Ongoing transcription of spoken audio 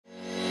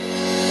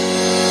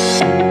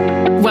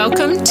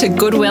Welcome to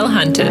Goodwill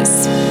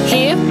Hunters.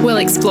 Here we'll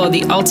explore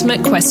the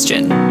ultimate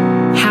question: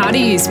 how to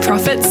use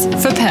profits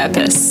for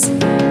purpose.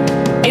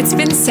 It's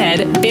been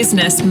said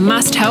business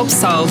must help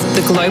solve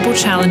the global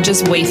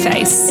challenges we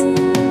face.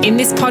 In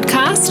this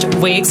podcast,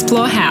 we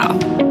explore how.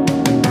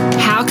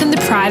 How can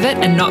the private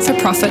and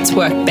not-for-profits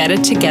work better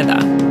together?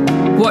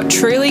 What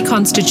truly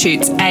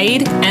constitutes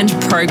aid and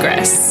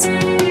progress?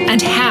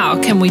 And how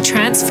can we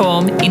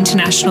transform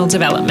international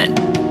development?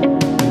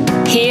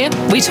 Here,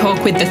 we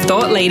talk with the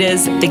thought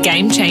leaders, the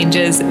game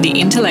changers, the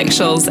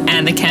intellectuals,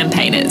 and the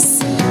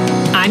campaigners.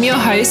 I'm your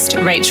host,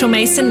 Rachel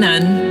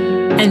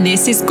Mason-Nunn, and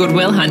this is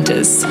Goodwill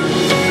Hunters.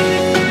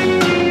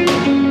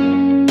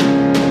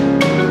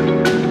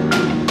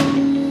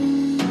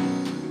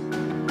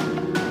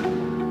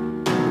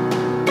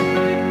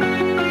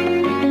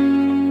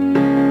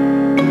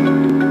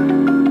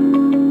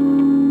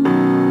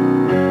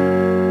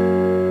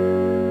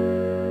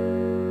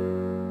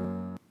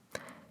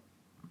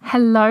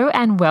 Hello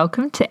and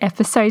welcome to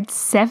episode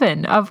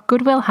 7 of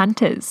Goodwill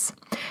Hunters.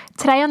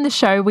 Today on the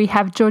show we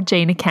have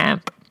Georgina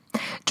Camp.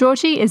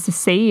 Georgie is the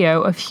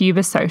CEO of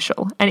Huber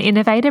Social, an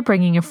innovator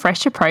bringing a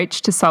fresh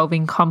approach to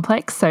solving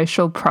complex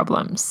social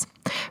problems.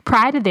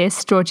 Prior to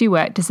this, Georgie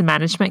worked as a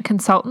management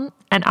consultant,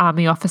 an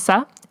army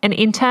officer, an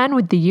intern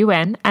with the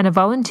UN, and a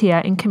volunteer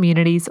in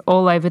communities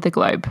all over the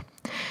globe.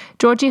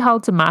 Georgie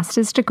holds a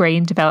master's degree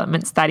in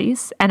development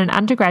studies and an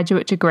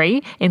undergraduate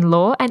degree in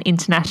law and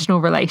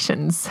international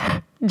relations.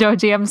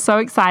 Georgie, I'm so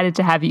excited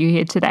to have you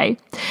here today.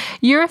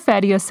 You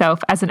refer to yourself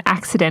as an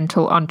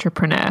accidental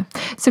entrepreneur.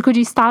 So could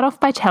you start off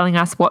by telling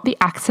us what the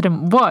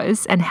accident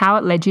was and how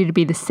it led you to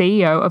be the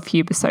CEO of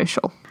Huber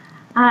Social?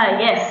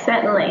 Yes,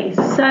 certainly.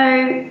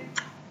 So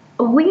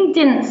we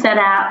didn't set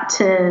out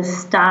to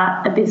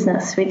start a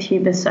business with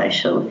Huber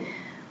Social.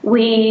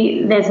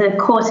 There's a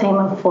core team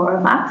of 4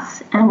 of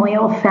us, and we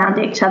all found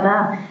each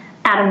other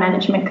at a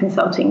management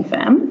consulting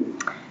firm.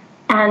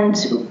 And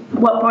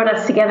what brought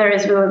us together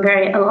is we were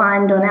very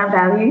aligned on our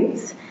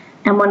values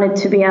and wanted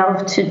to be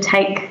able to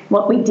take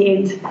what we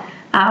did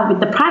with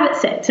the private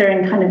sector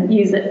and kind of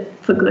use it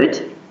for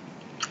good.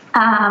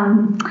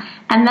 And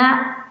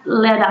that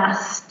led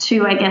us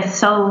to,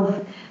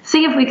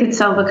 see if we could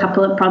solve a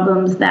couple of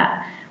problems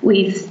that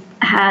we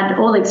had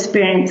all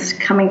experience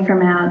coming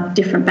from our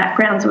different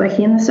backgrounds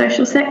working in the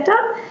social sector.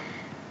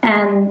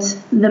 And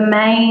the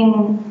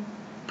main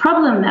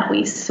problem that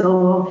we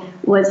saw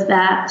was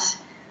that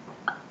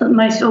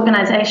most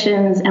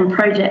organisations and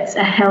projects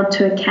are held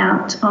to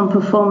account on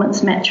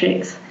performance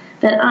metrics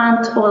that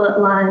aren't all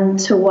aligned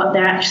to what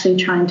they're actually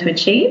trying to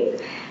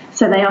achieve.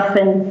 So they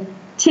often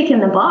tick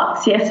in the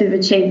box, yes, we've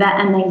achieved that,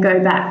 and then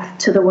go back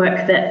to the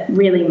work that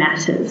really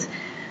matters.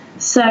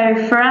 So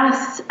for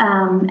us,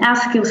 our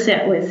skill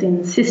set was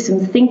in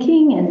systems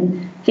thinking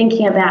and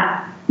thinking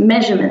about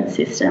measurement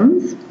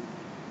systems.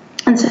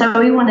 And so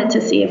we wanted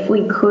to see if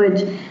we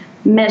could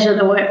measure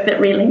the work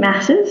that really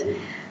mattered.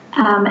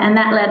 And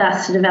that led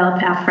us to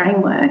develop our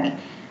framework.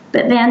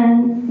 But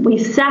then we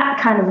sat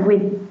kind of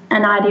with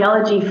an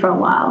ideology for a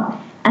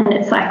while. And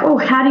it's like,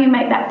 how do you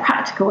make that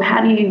practical?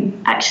 How do you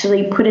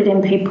actually put it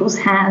in people's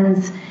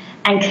hands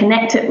and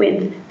connect it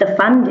with the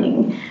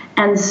funding?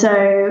 And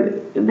so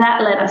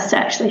that led us to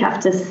actually have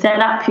to set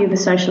up Huber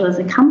Social as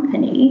a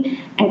company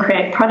and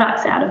create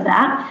products out of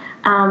that.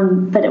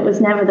 But it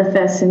was never the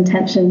first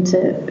intention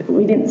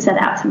we didn't set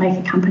out to make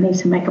a company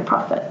to make a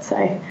profit.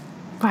 So,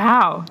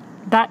 wow.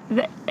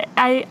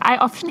 I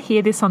often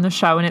hear this on the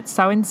show, and it's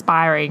so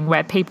inspiring,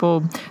 where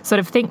people sort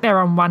of think they're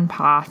on one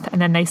path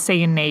and then they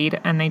see a need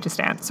and they just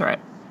answer it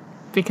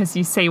because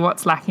you see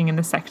what's lacking in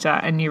the sector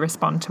and you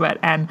respond to it.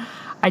 And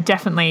I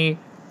definitely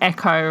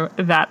echo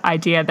that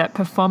idea that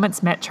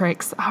performance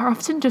metrics are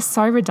often just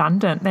so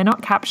redundant. They're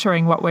not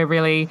capturing what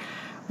really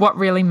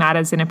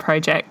matters in a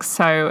project.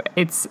 So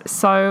it's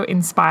so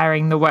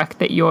inspiring, the work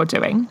that you're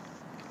doing.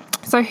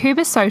 So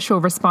Huber Social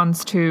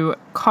responds to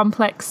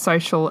complex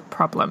social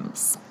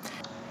problems.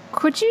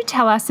 Could you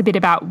tell us a bit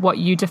about what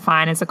you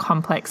define as a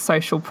complex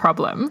social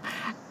problem?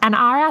 And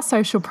are our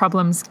social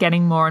problems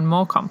getting more and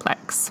more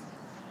complex?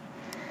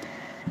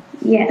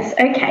 Yes,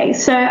 okay.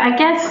 So I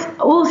guess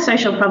all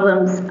social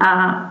problems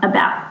are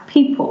about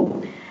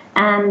people,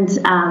 and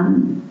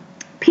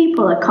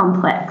people are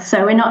complex.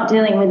 So we're not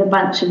dealing with a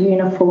bunch of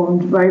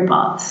uniformed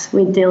robots.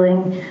 We're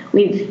dealing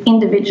with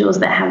individuals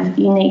that have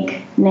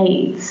unique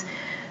needs.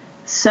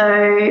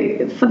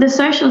 So for the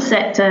social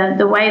sector,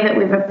 the way that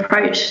we've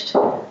approached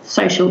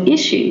social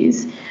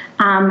issues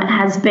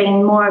has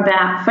been more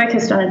about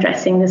focused on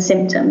addressing the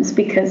symptoms,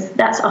 because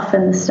that's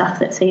often the stuff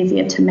that's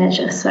easier to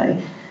measure.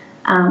 So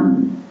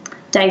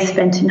days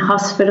spent in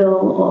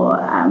hospital, or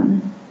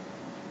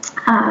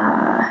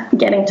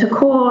getting to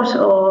court,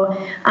 or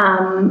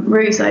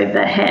roofs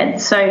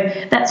overhead. So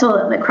that's all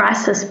at the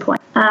crisis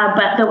point.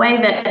 But the way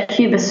that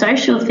Huber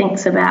Social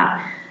thinks about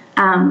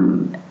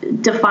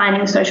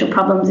defining social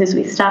problems is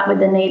we start with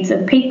the needs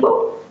of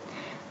people,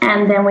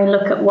 and then we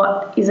look at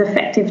what is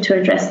effective to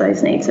address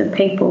those needs of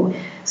people.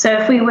 So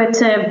if we were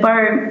to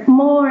borrow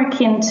more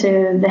akin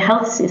to the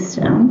health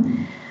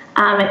system,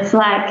 It's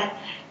like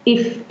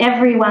if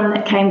everyone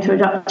that came to a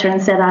doctor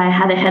and said I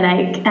had a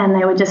headache and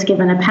they were just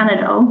given a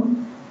Panadol,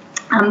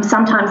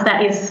 sometimes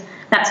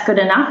that's good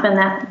enough and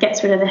that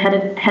gets rid of the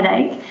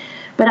headache.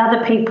 But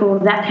other people,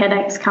 that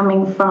headache's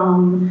coming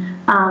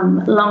from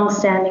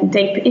long-standing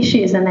deep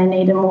issues and they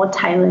need a more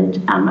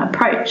tailored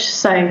approach.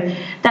 So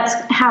that's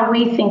how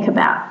we think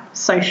about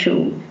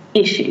social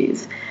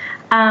issues.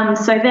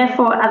 So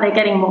therefore, are they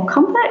getting more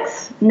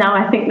complex? No,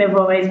 I think they've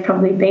always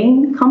probably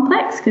been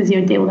complex because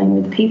you're dealing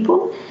with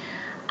people.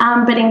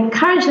 But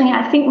encouragingly,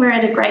 I think we're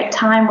at a great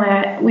time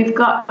where we've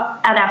got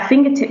at our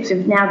fingertips,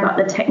 we've now got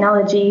the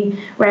technology,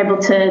 we're able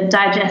to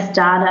digest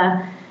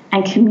data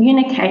and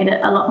communicate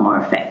it a lot more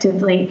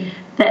effectively.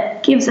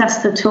 That gives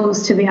us the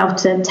tools to be able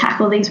to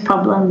tackle these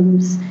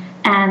problems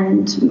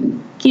and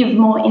give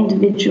more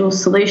individual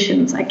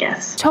solutions, I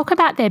guess. Talk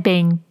about there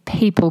being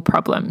people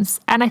problems.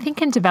 And I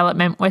think in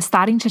development, we're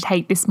starting to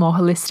take this more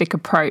holistic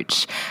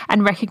approach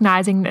and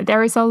recognizing that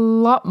there is a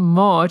lot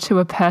more to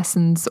a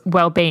person's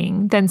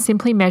well-being than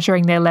simply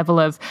measuring their level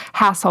of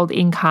household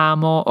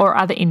income or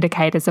other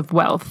indicators of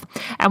wealth.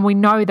 And we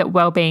know that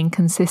well-being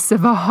consists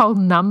of a whole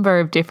number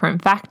of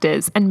different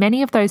factors, and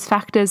many of those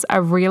factors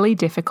are really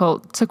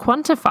difficult to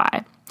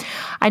quantify.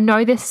 I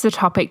know this is a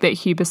topic that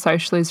Huber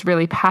Social is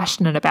really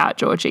passionate about,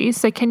 Georgie.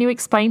 So can you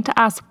explain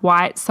to us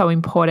why it's so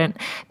important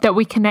that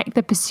we connect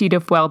the pursuit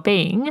of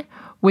well-being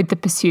with the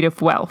pursuit of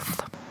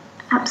wealth?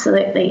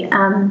 Absolutely.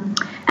 And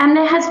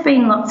there has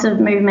been lots of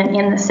movement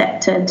in the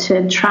sector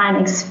to try and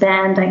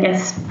expand, I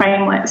guess,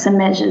 frameworks and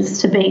measures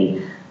to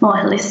be more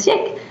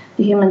holistic.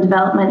 The Human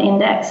Development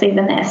Index,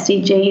 even the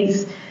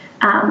SDGs,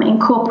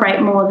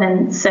 incorporate more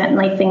than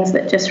certainly things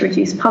that just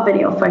reduce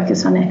poverty or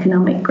focus on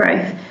economic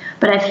growth.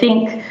 But I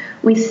think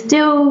we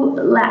still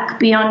lack,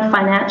 beyond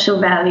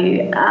financial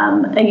value,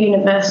 a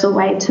universal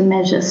way to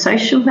measure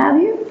social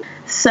value.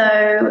 So,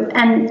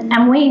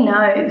 and we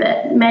know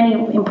that many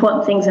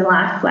important things in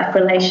life, like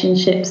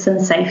relationships and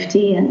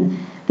safety and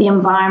the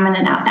environment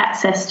and our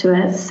access to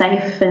a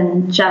safe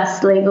and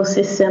just legal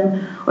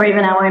system, or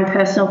even our own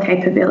personal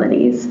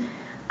capabilities,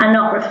 are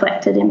not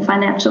reflected in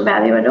financial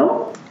value at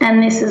all.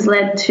 And this has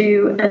led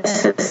to a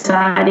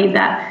society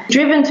that's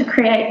driven to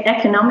create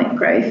economic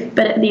growth,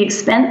 but at the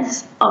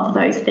expense of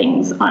those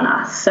things on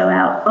us, so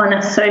on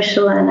our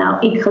social and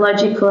our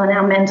ecological and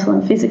our mental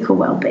and physical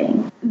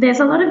well-being.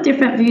 There's a lot of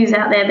different views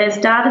out there. There's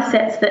data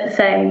sets that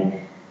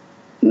say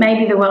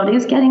maybe the world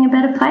is getting a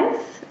better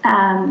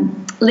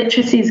place,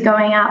 literacy is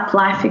going up,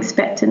 life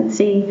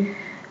expectancy,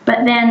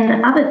 but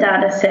then other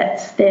data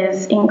sets,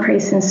 there's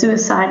increase in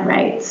suicide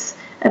rates,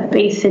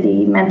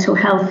 obesity, mental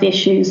health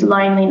issues,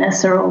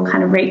 loneliness are all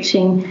kind of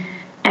reaching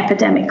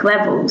epidemic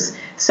levels.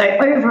 So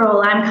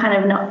overall, I'm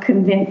kind of not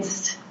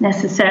convinced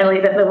necessarily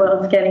that the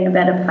world's getting a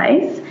better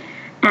place.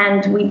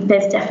 And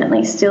there's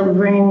definitely still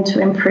room to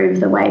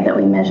improve the way that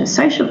we measure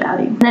social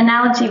value. An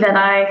analogy that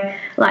I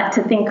like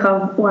to think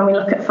of when we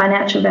look at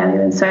financial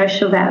value and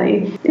social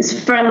value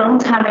is, for a long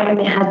time we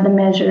only had the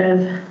measure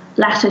of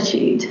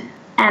latitude.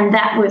 And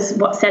that was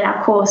what set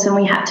our course, and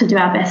we had to do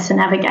our best to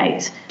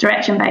navigate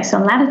direction based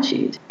on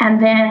latitude.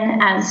 And then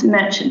as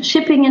merchant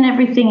shipping and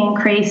everything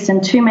increased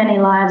and too many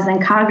lives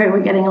and cargo were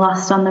getting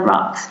lost on the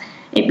rocks,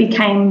 it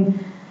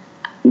became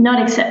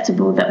not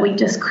acceptable that we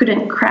just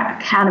couldn't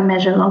crack how to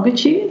measure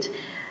longitude.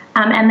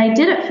 And they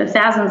did it for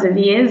thousands of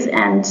years,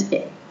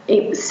 and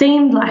it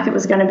seemed like it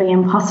was going to be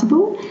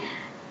impossible.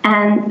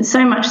 And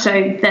so much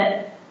so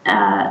that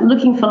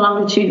looking for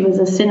longitude was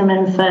a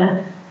synonym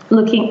for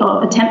looking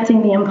or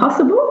attempting the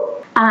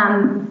impossible.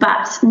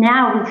 But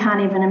now we can't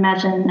even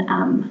imagine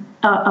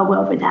a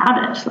world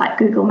without it, like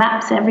Google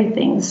Maps,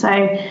 everything. So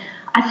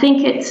I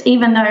think it's,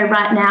 even though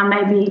right now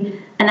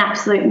maybe an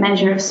absolute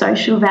measure of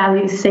social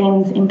value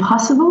seems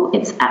impossible,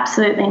 it's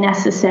absolutely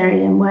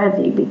necessary and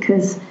worthy,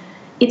 because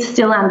it's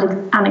still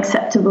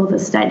unacceptable, the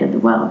state of the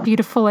world.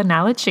 Beautiful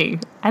analogy.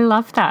 I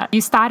love that.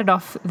 You started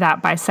off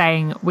that by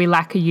saying we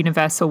lack a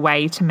universal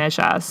way to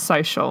measure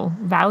social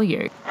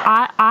value.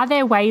 Are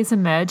there ways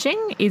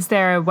emerging? Is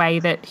there a way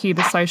that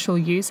Huber Social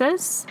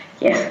uses?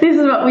 Yes, this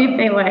is what we've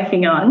been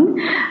working on.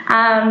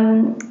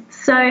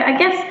 So I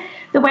guess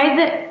the way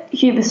that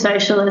Huber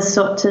Social has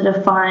sought to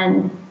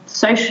define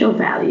social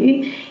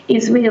value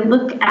is we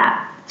look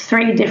at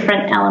three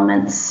different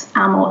elements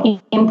or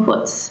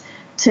inputs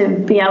to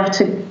be able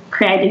to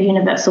create a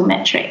universal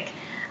metric.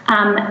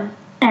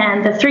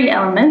 And the three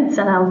elements,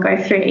 and I'll go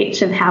through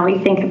each of how we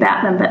think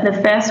about them, but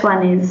the first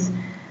one is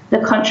the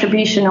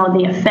contribution or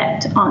the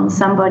effect on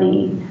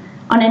somebody,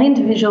 on an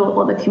individual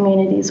or the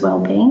community's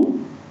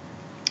well-being.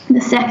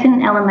 The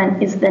second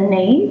element is the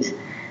need,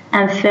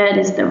 and third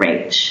is the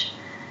reach.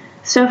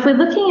 So if we're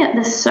looking at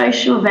the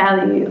social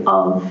value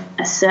of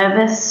a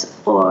service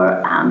or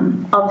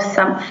of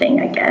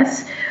something, I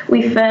guess,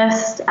 we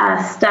first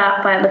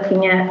start by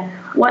looking at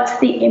what's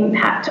the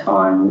impact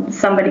on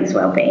somebody's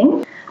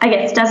well-being. I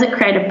guess, does it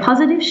create a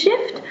positive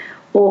shift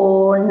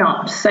or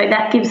not? So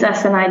that gives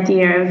us an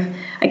idea of,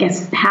 I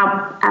guess,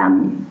 how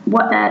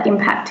what that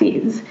impact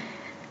is.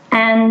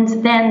 And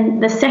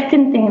then the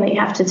second thing that you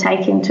have to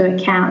take into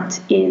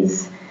account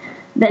is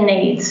the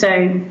need.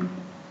 So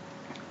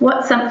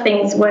what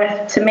something's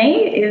worth to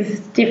me is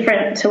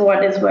different to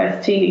what is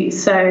worth to you.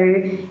 So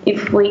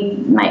if we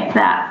make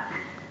that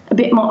a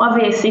bit more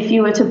obvious, if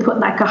you were to put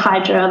like a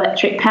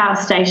hydroelectric power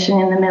station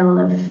in the middle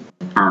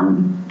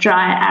of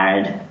dry,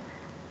 arid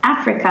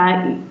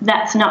Africa,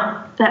 that's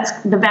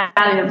the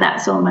value of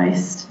that's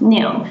almost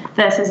nil,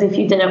 versus if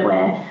you did it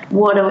where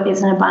water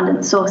is an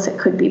abundant source, it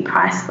could be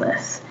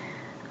priceless.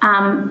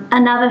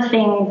 Another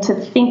thing to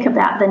think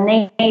about the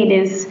need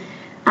is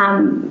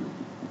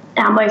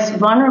our most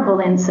vulnerable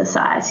in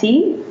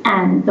society,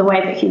 and the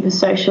way that Huber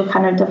Social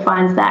kind of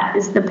defines that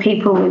is the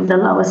people with the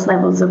lowest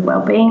levels of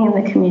well-being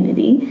in the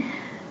community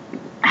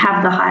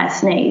have the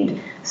highest need.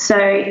 So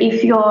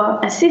if you're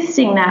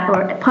assisting that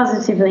or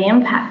positively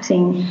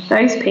impacting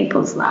those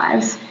people's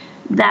lives,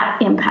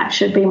 that impact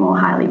should be more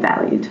highly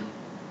valued.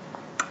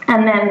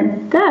 And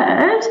then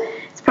third,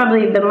 it's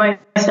probably the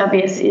most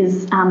obvious,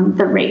 is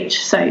the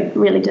reach. So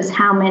really just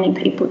how many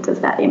people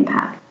does that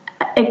impact?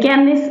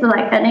 Again, this,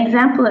 like an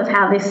example of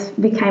how this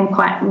became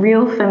quite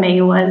real for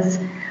me was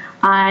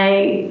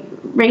I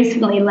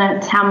recently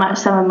learnt how much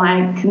some of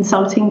my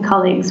consulting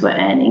colleagues were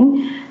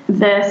earning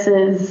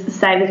versus,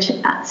 say, the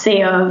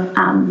CEO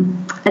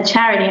of a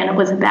charity, and it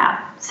was about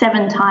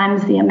 7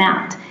 times the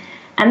amount.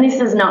 And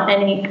this is not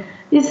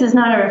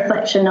a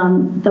reflection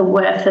on the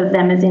worth of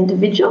them as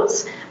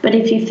individuals, but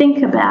if you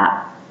think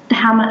about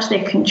how much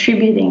they're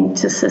contributing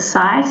to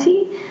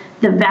society,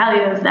 the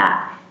value of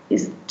that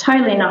is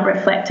totally not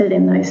reflected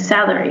in those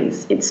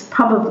salaries. It's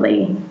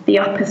probably the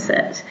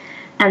opposite.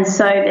 And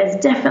so there's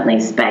definitely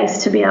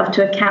space to be able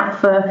to account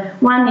for,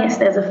 one, yes,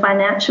 there's a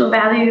financial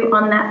value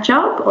on that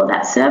job or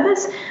that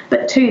service,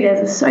 but 2,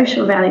 there's a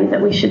social value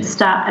that we should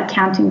start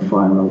accounting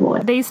for and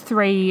reward. These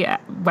 3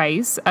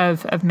 ways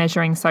of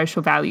measuring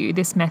social value,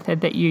 this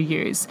method that you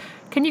use,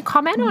 can you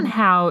comment on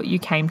how you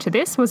came to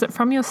this? Was it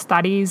from your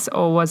studies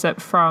or was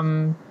it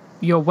from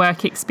your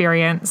work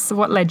experience?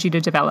 What led you to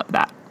develop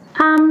that?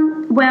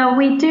 Well,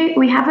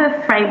 we have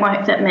a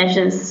framework that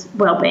measures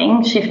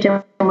well-being, shift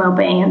in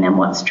well-being, and then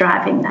what's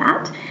driving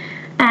that.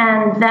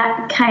 And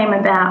that came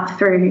about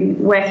through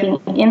working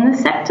in the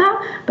sector,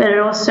 but it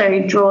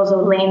also draws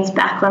or leans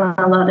back on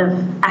a lot of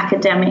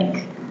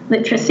academic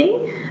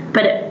literacy,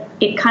 but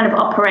it kind of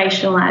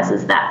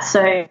operationalizes that.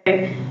 So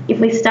if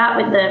we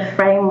start with the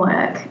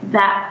framework,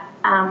 that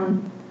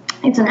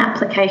it's an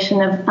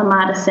application of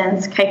Amartya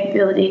Sen's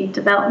capability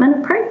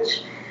development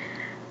approach,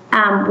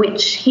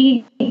 which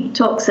he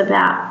talks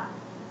about,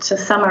 to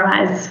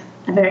summarise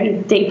a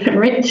very deep and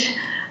rich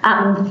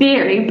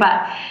theory,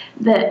 but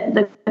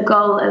the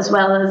goal as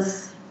well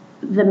as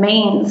the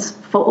means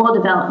for all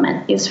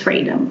development is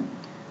freedom.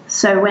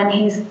 So when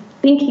he's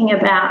thinking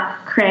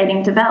about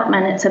creating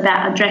development, it's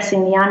about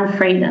addressing the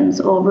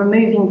unfreedoms or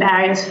removing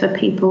barriers for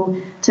people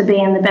to be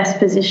in the best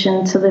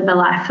position to live a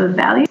life of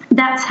value.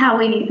 That's how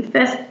we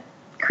first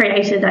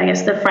created, I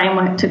guess, the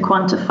framework to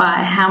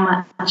quantify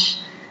how much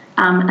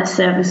a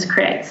service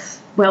creates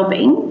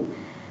well-being.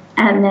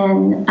 And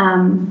then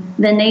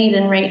the need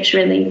and reach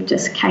really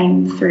just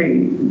came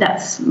through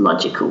that's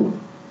logical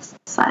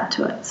side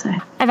to it. So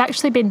I've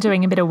actually been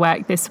doing a bit of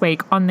work this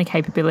week on the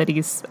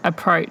capabilities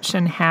approach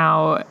and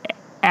how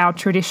our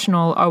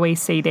traditional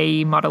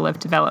OECD model of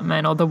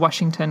development, or the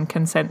Washington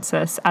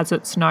Consensus as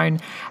it's known,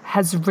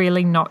 has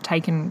really not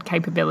taken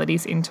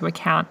capabilities into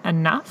account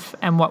enough.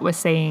 And what we're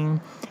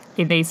seeing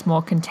in these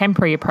more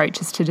contemporary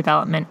approaches to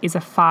development is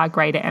a far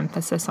greater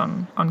emphasis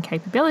on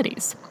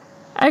capabilities.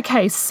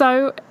 Okay,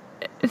 so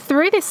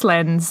through this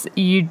lens,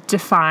 you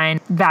define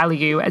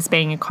value as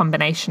being a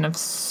combination of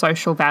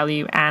social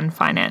value and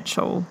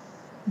financial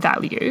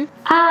value.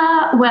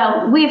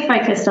 Well, we're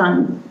focused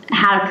on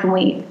how can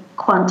we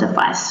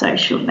quantify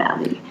social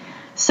value.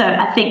 So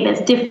I think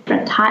there's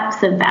different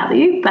types of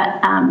value,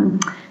 but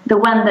the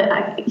one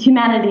that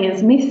humanity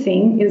is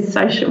missing is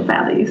social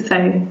value.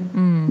 So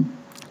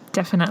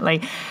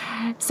definitely.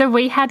 So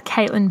we had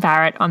Caitlin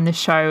Barrett on the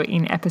show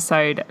in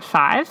episode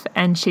 5,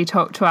 and she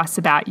talked to us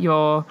about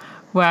your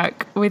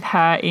work with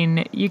her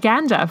in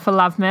Uganda for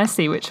Love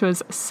Mercy, which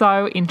was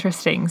so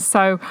interesting.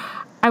 So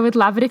I would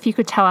love it if you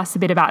could tell us a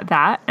bit about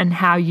that and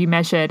how you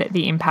measured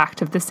the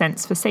impact of the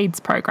Sense for Seeds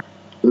program.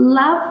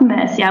 Love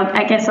Mercy,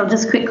 I guess I'll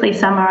just quickly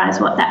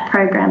summarise what that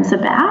program's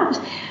about.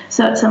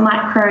 So it's a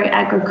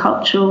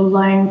micro-agricultural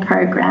loan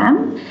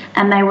program,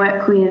 and they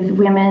work with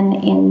women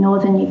in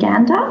northern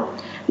Uganda,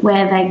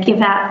 where they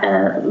give out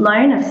a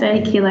loan of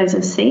 30 kilos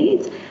of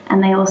seeds,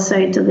 and they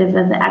also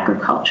deliver the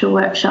agricultural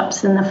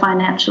workshops and the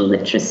financial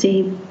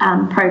literacy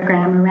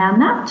program around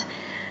that.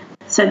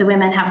 So the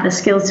women have the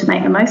skills to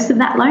make the most of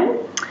that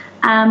loan.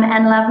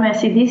 And Love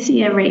Mercy this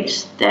year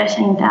reached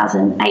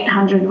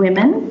 13,800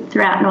 women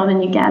throughout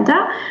northern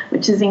Uganda,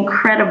 which is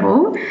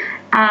incredible.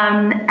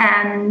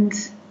 And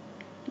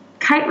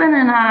Caitlin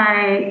and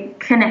I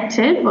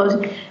connected.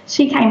 Well,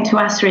 she came to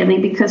us really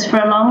because for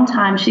a long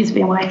time she's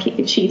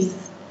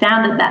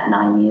founded that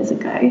 9 years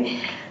ago,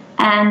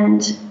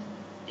 and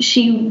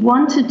she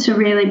wanted to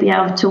really be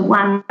able to,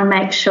 one,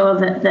 make sure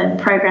that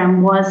the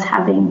program was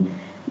having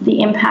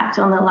the impact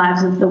on the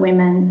lives of the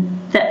women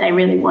that they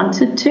really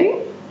wanted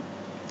to.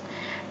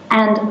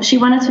 And she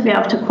wanted to be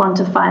able to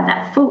quantify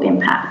that full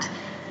impact.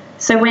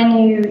 So when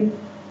you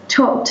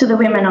talk to the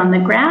women on the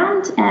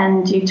ground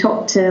and you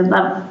talk to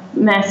Love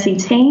Mercy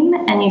team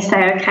and you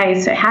say, okay,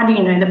 so how do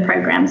you know the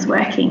program's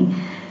working?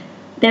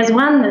 There's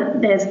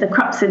the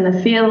crops in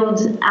the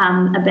field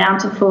are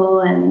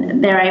bountiful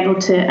and they're able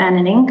to earn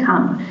an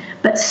income.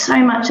 But so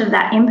much of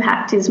that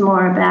impact is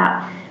more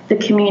about the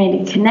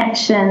community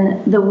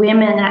connection, the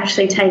women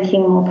actually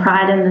taking more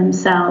pride in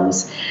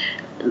themselves,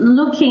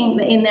 looking,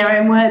 in their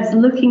own words,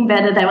 looking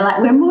better. They were like,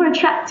 we're more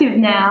attractive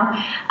now.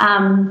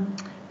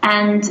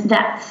 And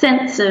that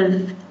sense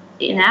of,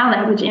 in our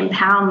language,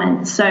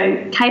 empowerment. So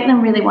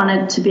Caitlin really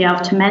wanted to be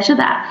able to measure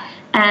that.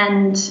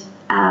 And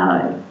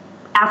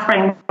our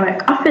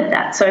framework offered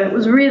that. So it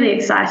was really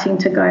exciting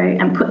to go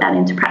and put that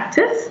into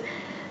practice.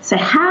 So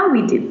how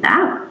we did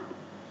that,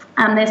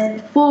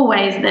 there's 4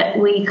 ways that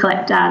we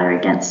collect data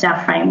against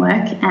our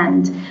framework,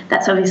 and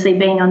that's obviously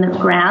being on the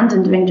ground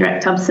and doing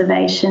direct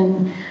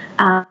observation,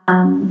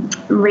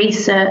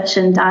 research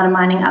and data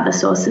mining other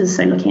sources,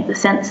 so looking at the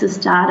census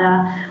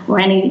data or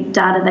any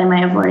data they may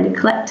have already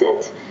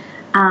collected,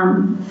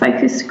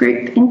 focus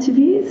group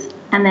interviews,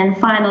 and then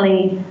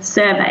finally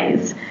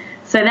surveys.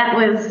 So that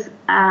was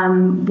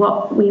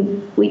what we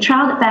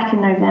trialled it back in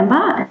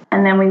November,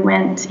 and then we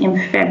went in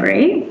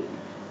February,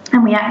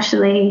 and we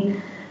actually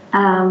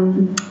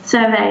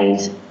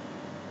surveyed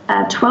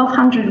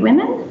 1,200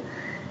 women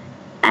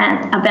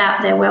and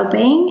about their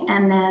well-being,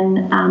 and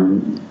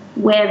then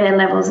where their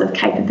levels of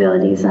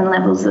capabilities and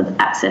levels of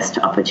access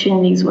to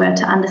opportunities were,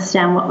 to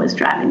understand what was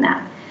driving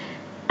that.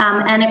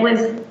 And it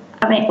was,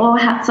 all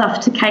hats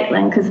off to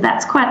Caitlin, because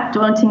that's quite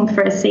daunting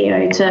for a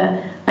CEO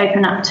to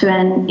open up to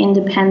an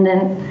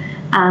independent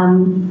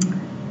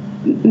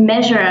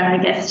measurer, I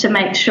guess, to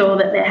make sure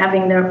that they're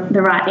having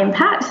the right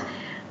impact.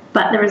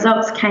 But the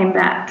results came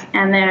back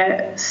and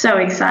they're so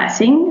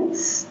exciting.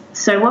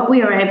 So what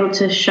we were able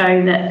to show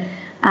that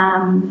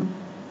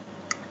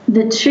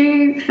the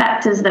 2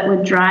 factors that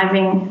were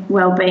driving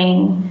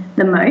well-being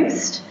the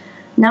most,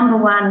 number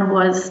 1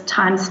 was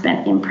time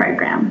spent in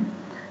program.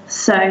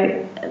 So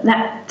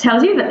that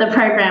tells you that the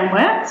program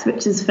works,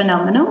 which is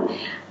phenomenal.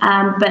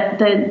 But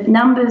the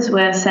numbers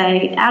were,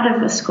 say, out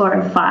of a score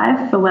of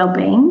 5 for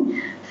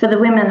well-being, for the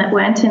women that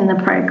weren't in the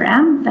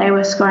program, they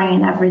were scoring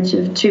an average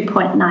of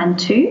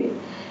 2.92.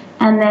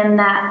 And then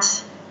that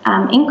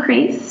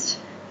increased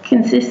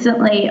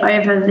consistently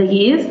over the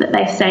years that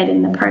they stayed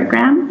in the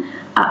program,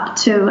 up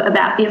to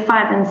about year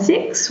 5 and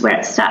 6, where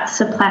it starts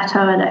to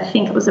plateau at, I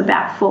think it was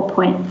about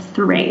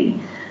 4.3.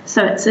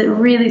 So it's a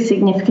really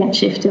significant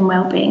shift in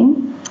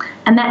well-being.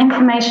 And that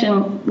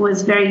information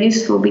was very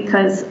useful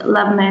because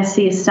Love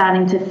Mercy is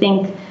starting to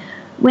think,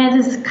 where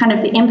does kind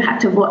of the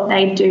impact of what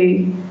they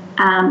do,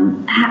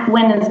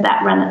 when does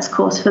that run its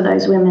course for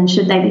those women?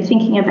 Should they be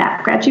thinking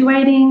about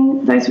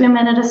graduating those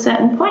women at a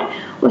certain point,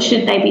 or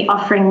should they be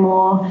offering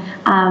more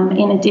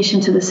in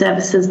addition to the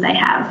services they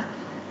have?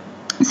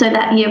 So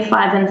that year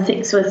 5 and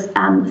 6 was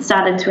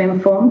started to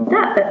inform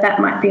that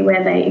might be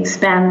where they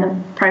expand the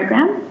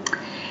program.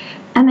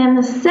 And then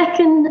the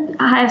second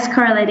highest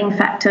correlating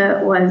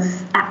factor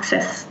was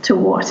access to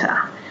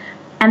water.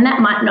 And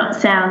that might not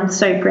sound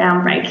so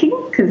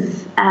groundbreaking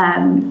because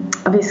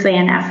obviously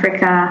in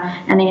Africa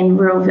and in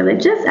rural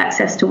villages,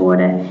 access to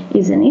water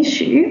is an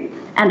issue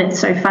and it's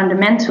so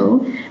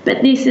fundamental.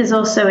 But this is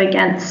also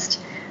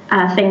against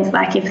things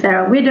like if they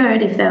were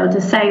widowed, if they were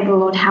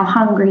disabled, how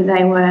hungry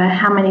they were,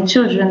 how many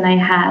children they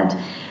had.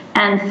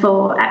 And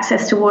for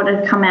access to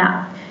water to come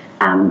out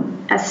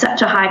as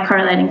such a high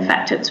correlating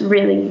factor, it's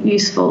really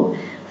useful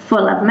for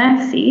Love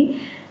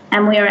Mercy.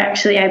 And we were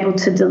actually able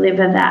to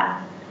deliver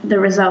the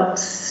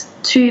results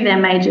to their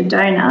major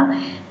donor,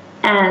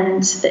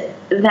 and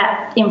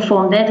that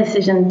informed their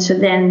decision to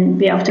then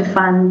be able to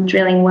fund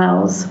drilling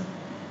wells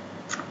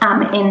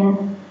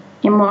in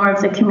more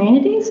of the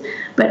communities.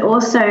 But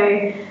also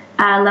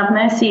Love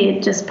Mercy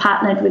had just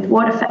partnered with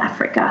Water for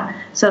Africa,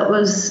 so it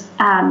was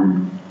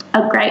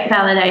a great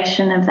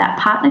validation of that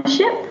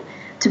partnership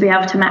to be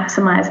able to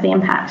maximise the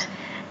impact.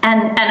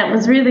 And it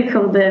was really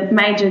cool. The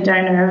major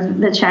donor of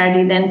the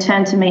charity then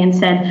turned to me and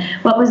said,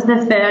 what was the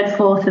 3rd,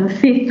 4th and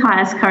 5th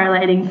highest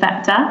correlating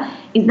factor?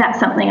 Is that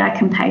something I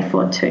can pay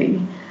for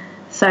too?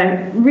 So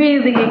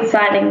really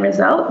exciting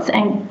results,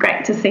 and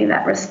great to see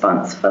that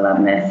response for Love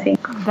Mercy.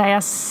 They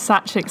are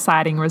such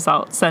exciting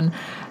results. And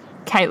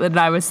Caitlin and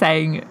I were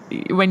saying,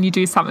 when you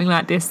do something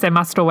like this, there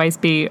must always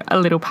be a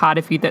little part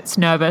of you that's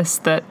nervous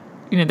that,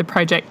 the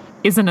project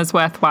isn't as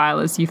worthwhile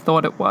as you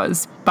thought it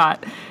was.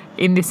 But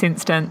in this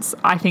instance,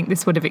 I think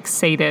this would have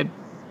exceeded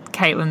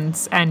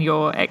Caitlin's and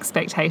your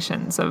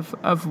expectations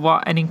of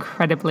what an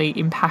incredibly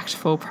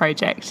impactful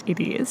project it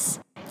is.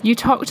 You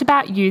talked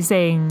about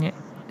using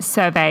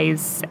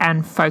surveys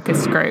and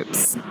focus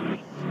groups.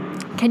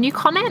 Can you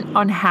comment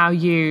on how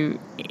you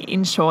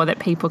ensure that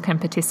people can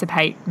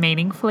participate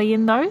meaningfully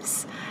in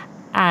those,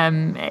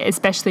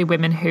 especially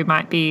women who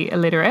might be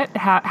illiterate?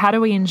 How do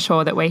we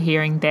ensure that we're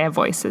hearing their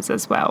voices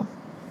as well?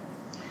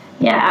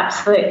 Yeah,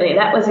 absolutely.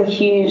 That was a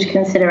huge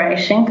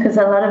consideration because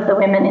a lot of the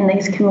women in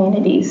these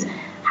communities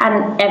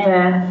hadn't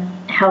ever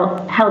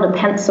held a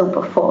pencil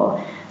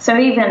before. So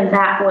even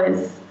that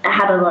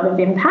had a lot of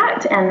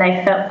impact, and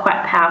they felt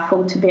quite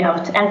powerful to be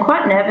able to, and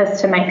quite nervous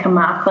to make a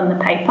mark on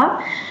the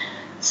paper.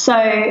 So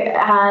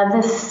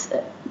this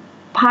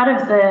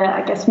part of the,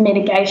 I guess,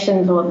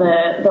 mitigations or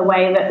the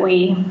way that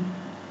we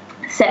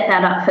set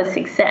that up for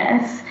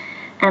success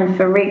and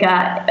for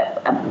rigour,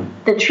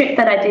 the trip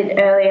that I did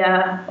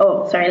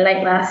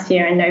late last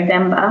year in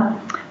November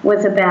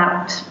was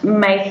about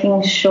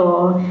making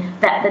sure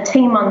that the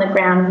team on the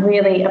ground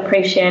really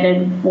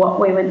appreciated what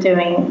we were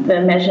doing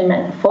the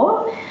measurement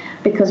for,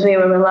 because we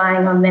were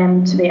relying on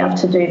them to be able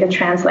to do the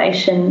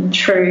translation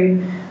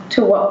true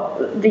to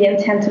what the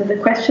intent of the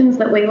questions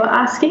that we were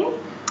asking.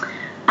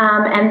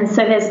 And so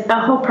there's a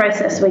whole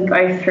process we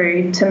go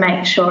through to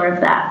make sure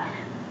of that.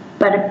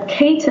 But a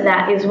key to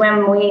that is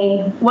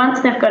once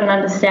they've got an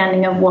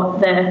understanding of what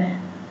the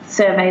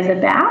survey's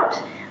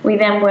about, we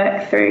then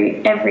work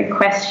through every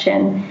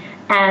question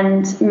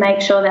and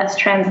make sure that's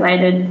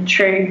translated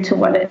true to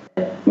what it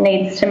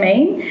needs to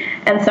mean.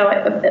 And so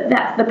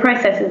the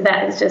process of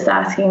that is just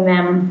asking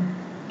them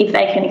if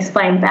they can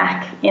explain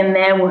back in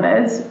their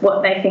words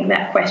what they think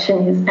that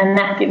question is, and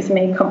that gives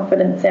me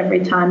confidence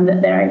every time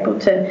that they're able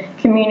to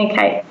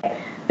communicate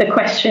the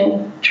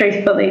question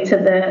truthfully to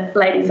the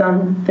ladies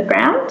on the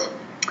ground.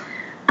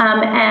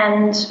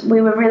 And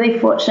we were really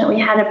fortunate. We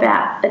had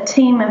about a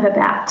team of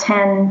about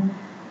 10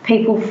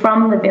 people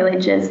from the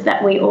villages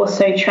that we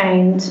also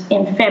trained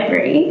in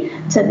February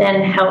to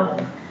then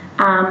help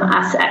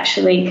us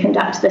actually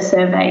conduct the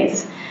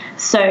surveys.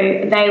 So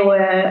they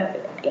were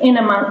in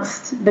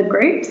amongst the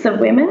groups of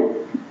women,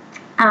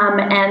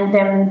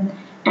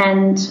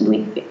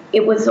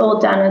 it was all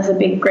done as a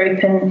big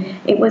group, and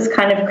it was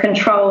kind of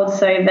controlled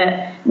so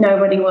that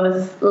nobody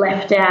was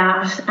left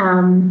out,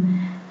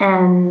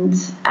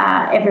 and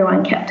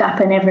everyone kept up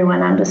and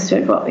everyone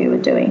understood what we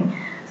were doing.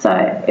 So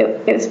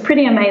it was a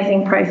pretty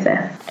amazing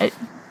process.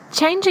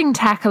 Changing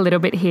tack a little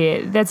bit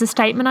here, there's a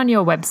statement on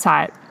your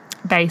website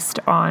based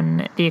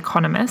on The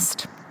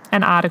Economist,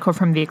 an article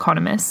from The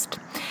Economist,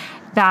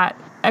 that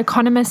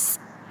economists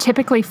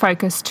typically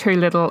focus too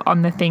little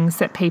on the things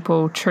that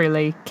people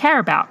truly care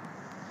about.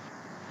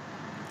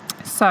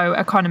 So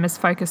economists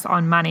focus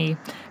on money,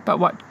 but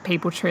what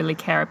people truly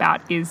care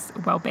about is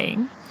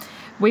well-being.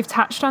 We've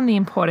touched on the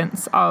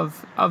importance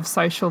of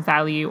social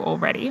value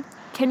already.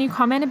 Can you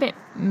comment a bit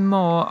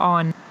more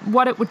on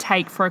what it would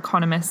take for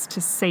economists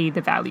to see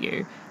the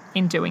value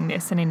in doing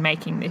this and in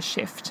making this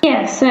shift?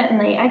 Yeah,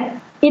 certainly.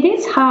 It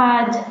is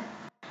hard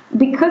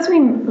because we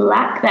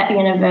lack that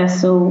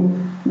universal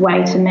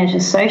way to measure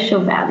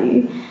social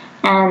value,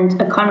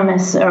 and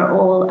economists are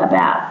all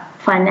about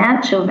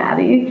financial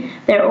value.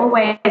 They're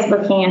always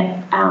looking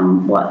at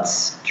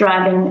what's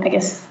driving, I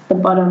guess, the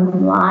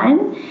bottom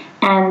line,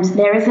 and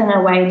there isn't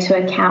a way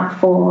to account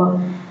for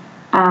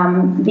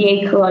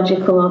the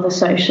ecological or the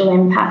social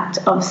impact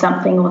of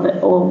something,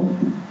 or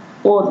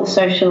the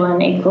social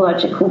and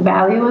ecological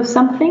value of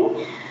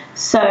something.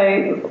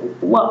 So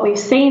what we've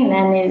seen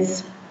then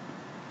is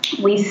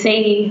we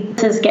see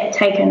this get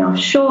taken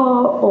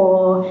offshore,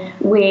 or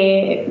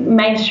where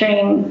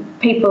mainstream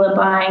people are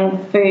buying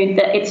food,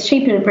 that it's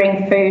cheaper to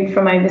bring food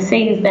from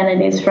overseas than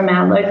it is from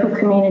our local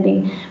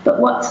community. But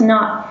what's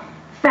not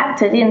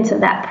factored into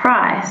that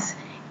price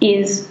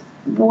is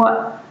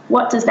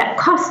what does that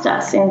cost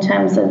us in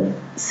terms of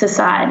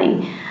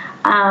society?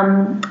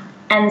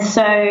 And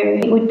so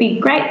it would be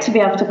great to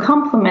be able to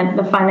complement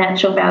the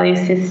financial value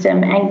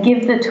system and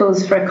give the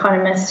tools for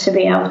economists to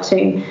be able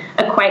to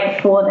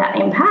equate for that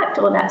impact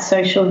or that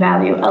social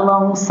value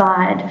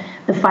alongside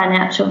the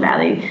financial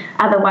value.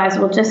 Otherwise,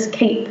 we'll just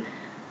keep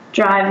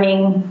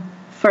driving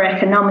for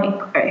economic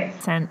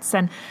growth.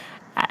 And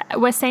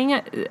we're seeing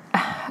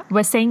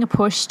a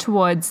push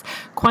towards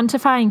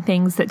quantifying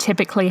things that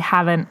typically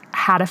haven't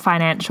had a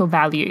financial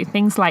value.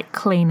 Things like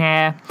clean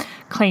air,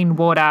 clean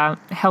water,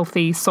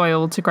 healthy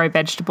soil to grow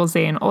vegetables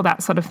in, all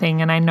that sort of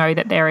thing. And I know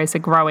that there is a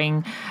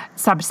growing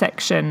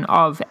subsection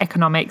of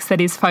economics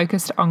that is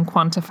focused on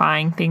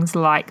quantifying things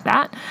like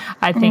that.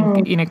 I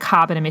think,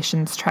 carbon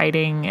emissions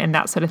trading and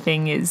that sort of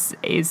thing is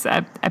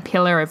a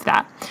pillar of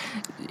that.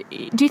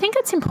 Do you think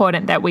it's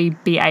important that we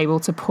be able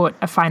to put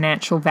a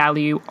financial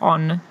value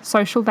on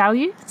social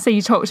value? So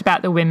you talked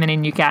about the women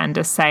in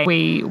Uganda saying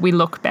we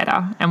look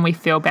better and we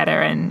feel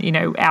better and,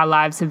 our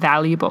lives are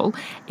valuable.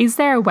 Is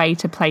there a way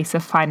to place a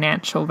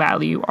financial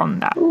value on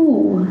that?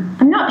 Ooh,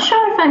 I'm not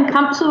sure if I'm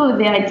comfortable with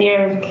the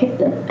idea of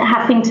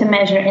having to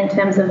measure in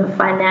terms of a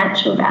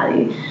financial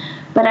value,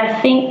 but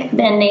I think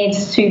there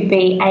needs to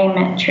be a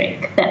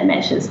metric that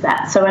measures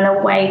that, so in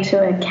a way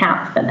to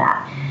account for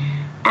that.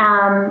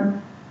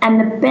 And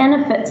the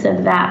benefits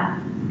of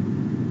that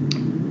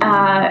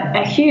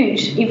are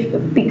huge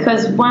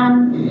because,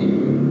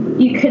 one,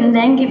 you can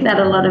then give that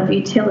a lot of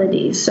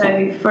utility.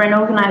 So for an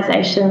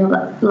organisation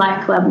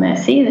like Love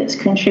Mercy that's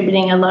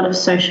contributing a lot of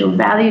social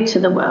value to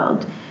the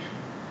world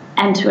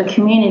and to a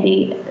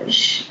community,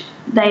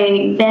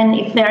 they then,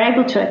 if they're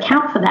able to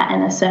account for that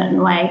in a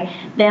certain way,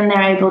 then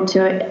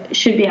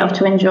should be able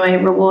to enjoy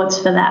rewards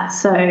for that.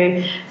 So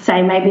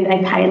say maybe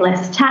they pay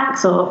less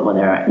tax, or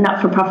they're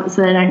not-for-profit,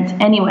 so they don't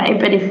anyway.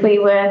 But if we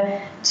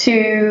were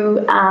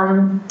to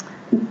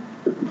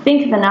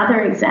think of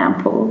another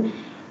example,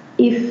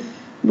 if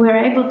we're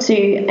able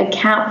to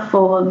account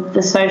for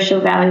the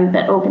social value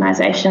that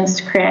organisations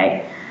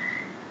create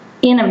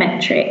in a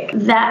metric,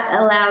 that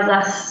allows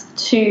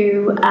us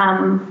to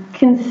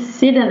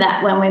consider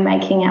that when we're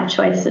making our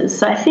choices.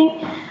 So I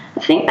think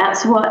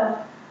that's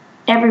what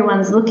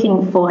everyone's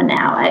looking for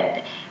now.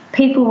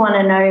 People want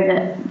to know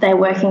that they're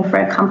working for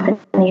a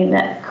company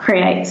that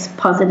creates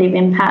positive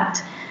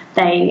impact.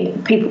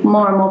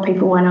 More and more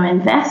people want to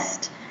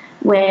invest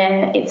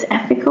where it's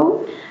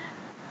ethical,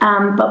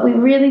 but we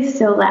really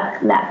still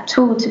lack that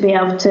tool to be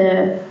able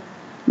to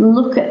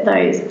look at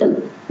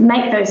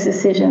make those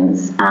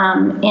decisions in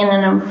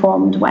an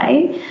informed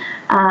way.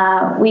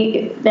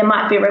 There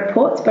might be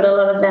reports, but a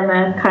lot of them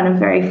are kind of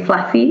very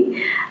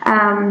fluffy,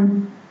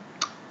 and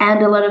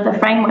a lot of the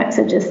frameworks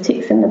are just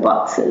ticks in the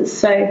boxes.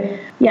 So,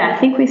 yeah, I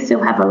think we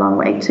still have a long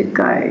way to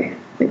go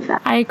with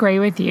that. I agree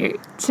with you.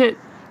 To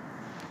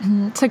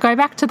go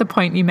back to the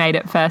point you made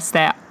at first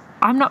there,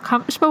 I'm not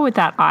comfortable with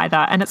that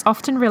either, and it's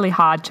often really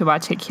hard to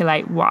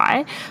articulate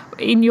why.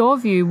 In your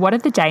view, what are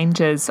the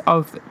dangers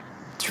of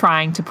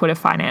trying to put a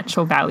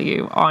financial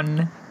value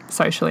on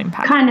social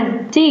impact? Kind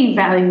of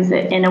devalues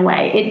it in a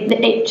way.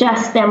 It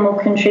just then will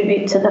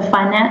contribute to the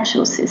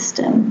financial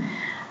system,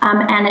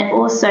 and it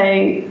also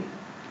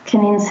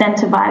can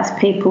incentivize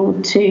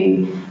people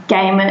to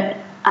game it.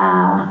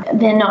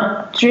 They're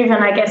not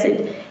driven, I guess.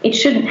 It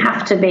shouldn't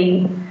have to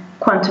be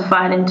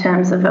quantified in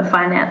terms of a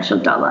financial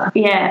dollar.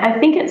 Yeah, I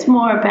think it's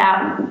more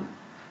about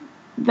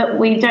that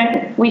we're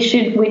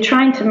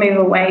trying to move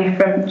away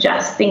from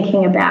just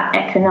thinking about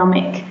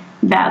economic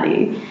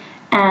value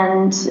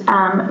and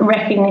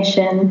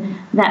recognition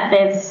that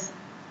there's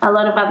a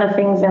lot of other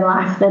things in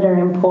life that are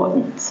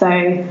important.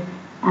 So,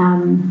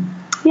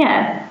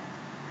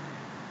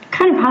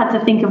 kind of hard to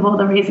think of all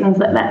the reasons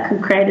that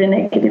could create a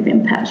negative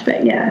impact, but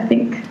I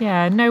think...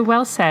 Yeah, no,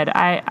 well said.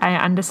 I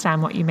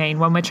understand what you mean.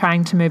 When we're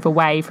trying to move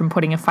away from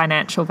putting a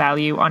financial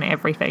value on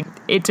everything,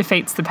 it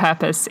defeats the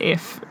purpose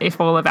if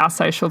all of our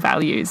social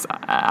values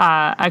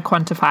are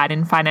quantified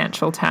in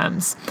financial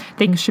terms.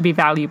 Things should be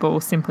valuable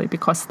simply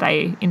because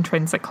they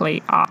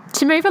intrinsically are.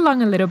 To move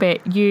along a little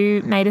bit,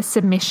 you made a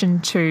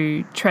submission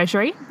to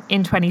Treasury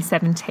in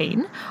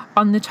 2017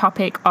 on the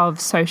topic of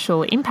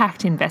social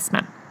impact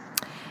investment.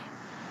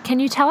 Can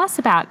you tell us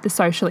about the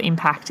social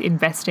impact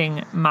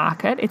investing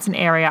market? It's an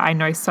area I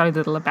know so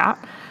little about,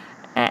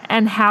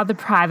 and how the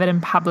private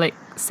and public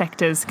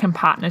sectors can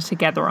partner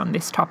together on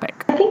this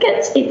topic. I think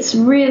it's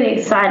really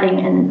exciting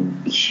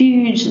and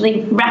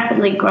hugely,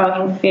 rapidly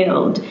growing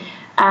field.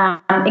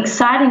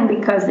 Exciting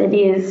because it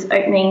is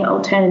opening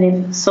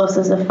alternative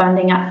sources of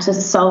funding up to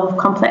solve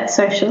complex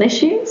social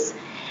issues.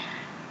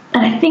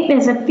 And I think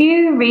there's a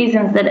few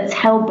reasons that it's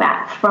held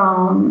back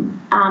from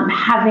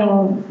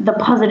having the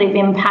positive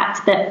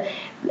impact that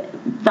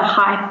the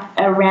hype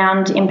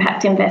around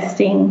impact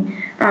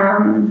investing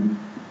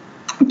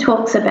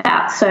talks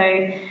about.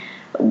 So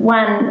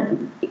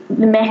one,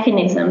 the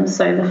mechanisms,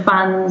 so the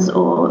funds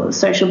or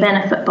social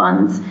benefit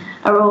bonds,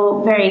 are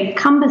all very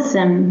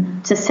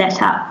cumbersome to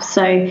set up.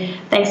 So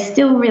they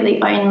still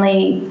really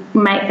only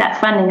make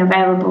that funding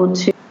available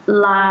to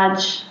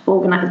large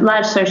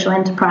social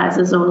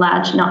enterprises or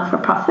large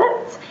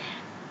not-for-profits.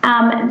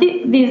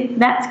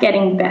 That's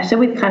getting better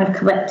with kind of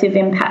collective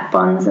impact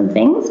bonds and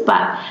things,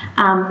 but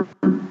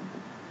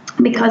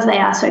because they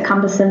are so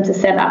cumbersome to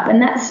set up,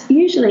 and that's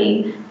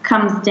usually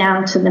comes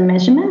down to the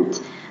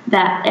measurement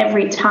that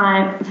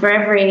for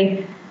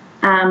every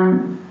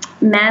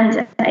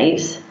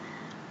mandate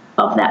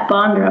of that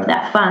bond or of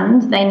that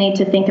fund, they need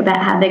to think about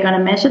how they're going to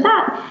measure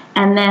that,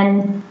 and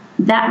then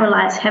that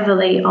relies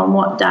heavily on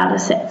what data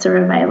sets are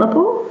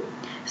available.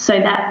 So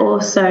that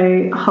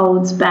also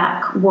holds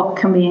back what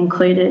can be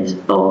included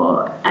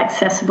or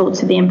accessible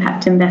to the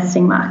impact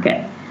investing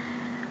market.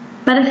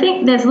 But I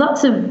think there's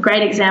lots of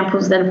great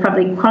examples that are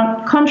probably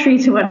contrary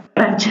to what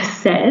I've just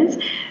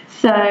said.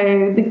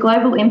 So the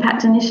Global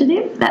Impact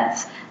Initiative,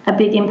 that's a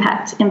big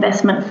impact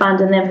investment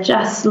fund, and they've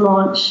just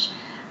launched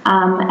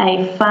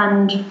a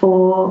fund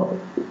for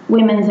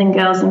women's and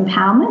girls'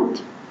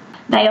 empowerment.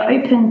 They are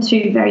open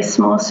to very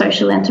small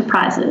social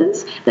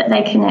enterprises that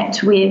they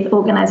connect with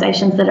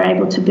organisations that are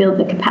able to build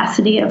the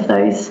capacity of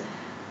those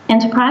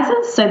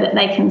enterprises so that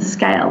they can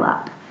scale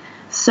up.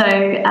 So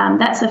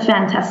that's a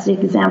fantastic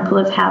example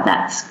of how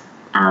that's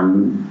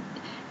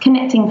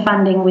connecting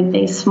funding with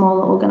these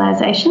smaller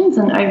organisations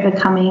and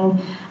overcoming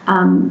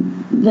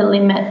the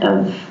limit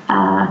of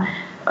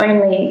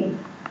only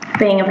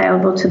being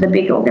available to the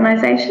big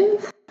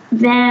organisations.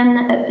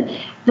 Then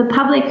the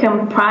public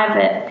and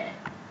private.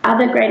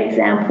 Other great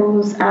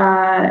examples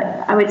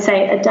are, I would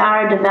say,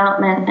 Adara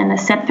Development and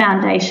Ascent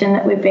Foundation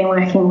that we've been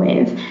working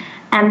with,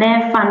 and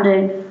they're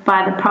funded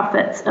by the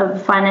profits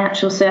of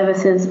financial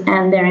services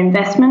and their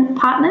investment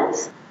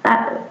partners.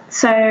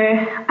 So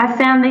I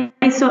found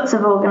these sorts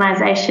of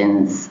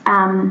organisations,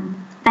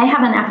 they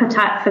have an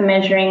appetite for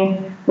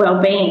measuring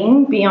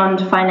well-being beyond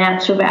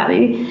financial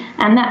value,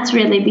 and that's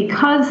really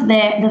because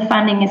the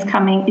funding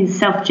is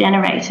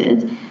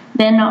self-generated.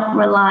 They're not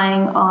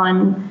relying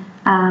on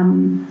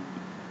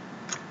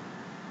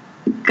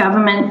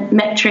government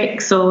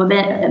metrics, or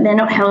they're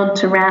not held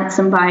to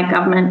ransom by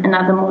government and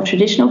other more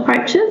traditional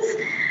approaches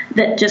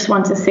that just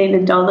want to see the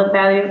dollar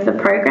value of the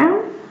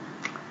program,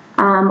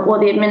 or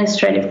the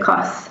administrative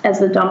costs as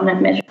the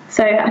dominant measure.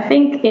 So I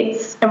think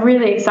it's a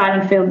really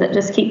exciting field that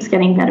just keeps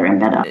getting better and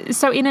better.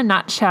 So in a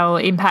nutshell,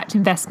 impact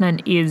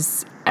investment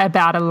is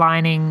about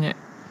aligning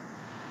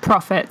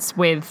profits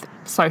with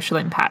social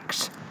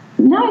impact.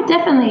 No,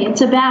 definitely.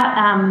 It's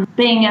about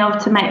being able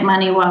to make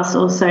money whilst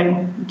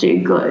also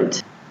do good.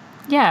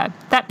 Yeah,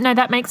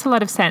 that makes a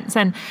lot of sense.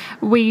 And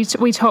we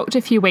talked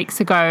a few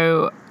weeks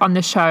ago on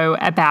the show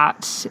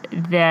about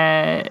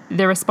the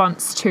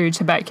response to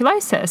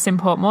tuberculosis in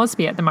Port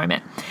Moresby at the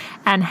moment,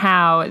 and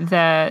how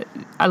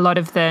a lot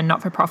of the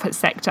not-for-profit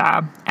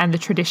sector and the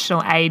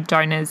traditional aid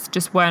donors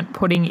just weren't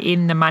putting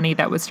in the money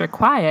that was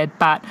required,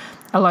 but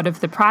a lot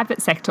of the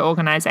private sector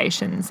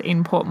organisations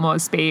in Port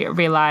Moresby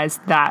realised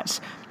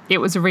that it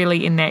was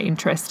really in their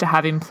interest to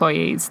have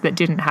employees that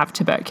didn't have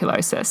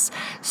tuberculosis.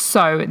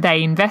 So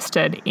they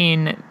invested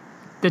in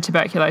the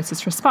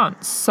tuberculosis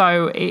response.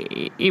 So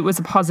it was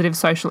a positive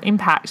social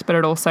impact, but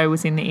it also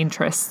was in the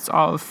interests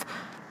of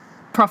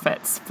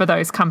profits for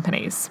those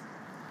companies.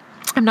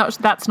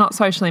 That's not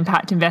social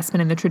impact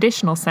investment in the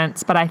traditional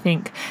sense, but I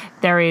think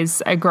there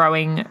is a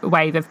growing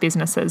wave of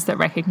businesses that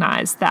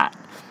recognise that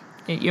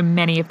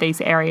many of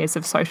these areas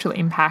of social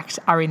impact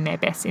are in their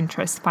best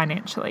interest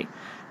financially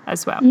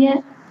as well.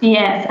 Yeah.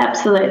 Yes,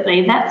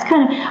 absolutely. That's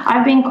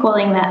I've been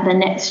calling that the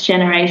next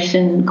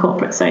generation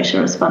corporate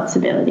social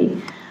responsibility,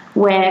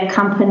 where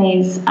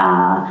companies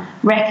are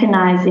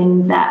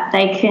recognising that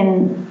they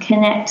can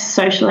connect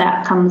social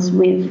outcomes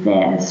with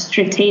their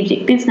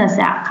strategic business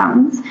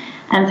outcomes,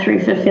 and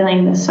through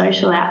fulfilling the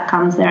social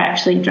outcomes, they're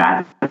actually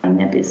driving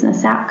their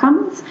business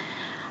outcomes.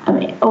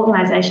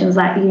 Organisations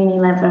like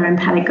Unilever and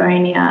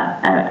Patagonia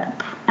are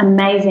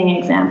amazing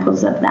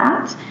examples of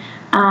that.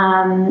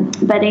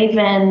 But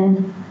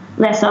even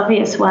less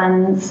obvious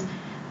ones,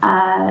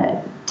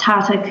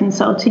 Tata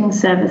Consulting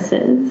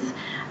Services,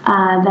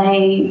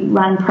 they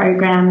run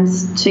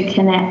programs to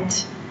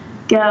connect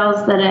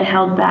girls that are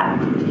held back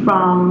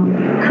from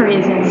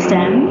careers in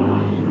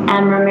STEM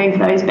and remove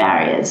those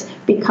barriers,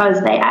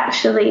 because they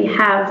actually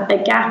have a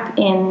gap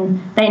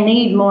they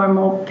need more and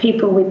more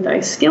people with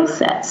those skill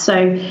sets.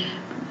 So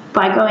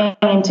by going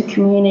into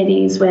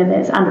communities where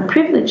there's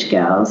underprivileged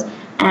girls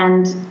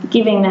and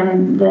giving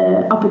them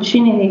the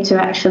opportunity to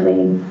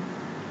actually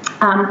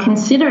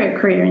consider a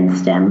career in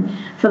STEM,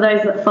 for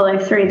those that follow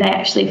through, they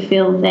actually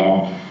feel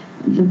the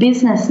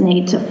business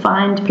need to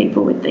find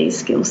people with these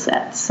skill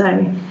sets.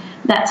 So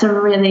that's a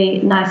really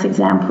nice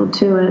example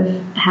too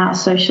of how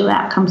social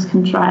outcomes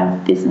can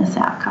drive business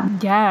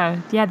outcomes.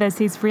 Yeah, there's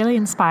these really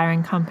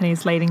inspiring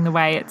companies leading the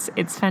way.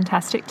 It's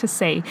fantastic to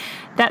see.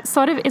 That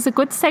sort of is a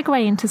good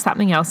segue into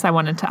something else I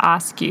wanted to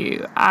ask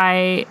you.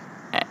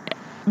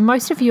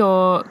 Most of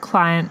your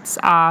clients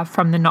are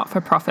from the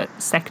not-for-profit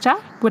sector.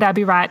 Would I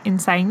be right in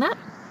saying that?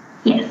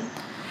 Yes.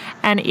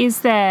 And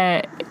is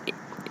there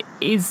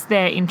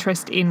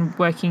interest in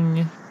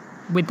working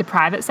with the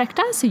private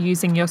sector, so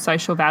using your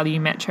social value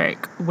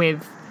metric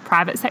with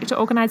private sector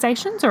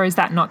organisations, or is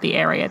that not the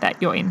area that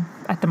you're in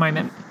at the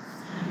moment?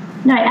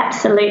 No,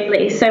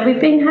 absolutely. So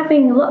we've been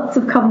having lots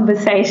of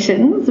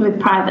conversations with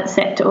private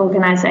sector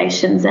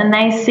organisations, and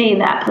they see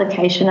the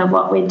application of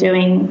what we're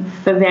doing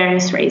for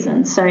various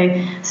reasons. So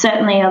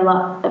certainly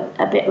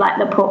a bit like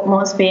the Port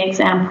Moresby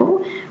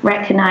example,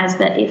 recognise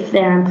that if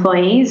their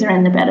employees are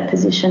in the better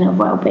position of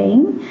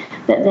wellbeing,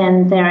 that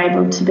then they're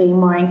able to be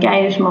more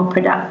engaged, more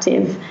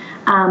productive,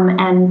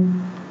 and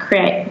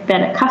create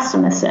better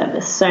customer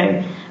service.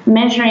 So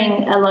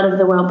measuring a lot of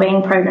the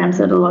wellbeing programs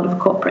that a lot of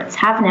corporates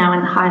have now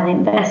and highly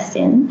invest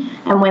in,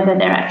 and whether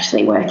they're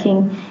actually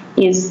working,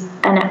 is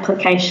an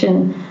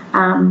application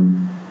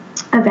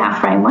of our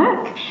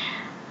framework.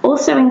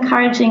 Also,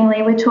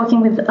 encouragingly, we're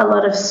talking with a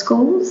lot of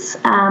schools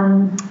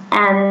and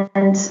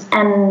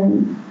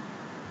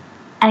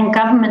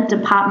government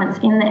departments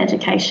in the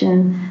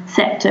education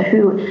sector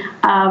who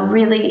are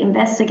really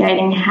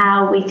investigating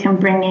how we can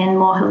bring in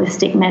more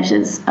holistic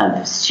measures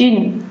of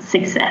student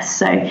success.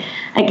 So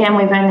again,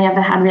 we've only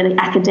ever had really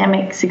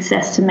academic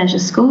success to measure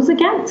schools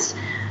against.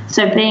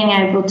 So being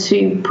able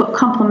to put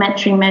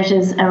complementary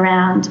measures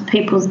around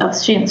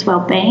students'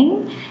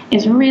 well-being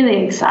is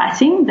really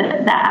exciting,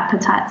 that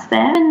appetite's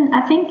there. And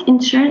I think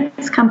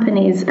insurance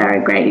companies are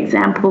a great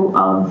example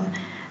of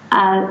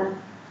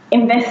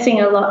investing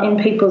a lot in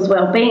people's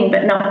well-being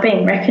but not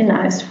being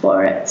recognised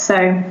for it.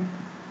 So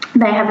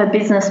they have a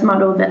business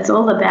model that's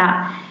all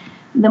about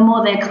the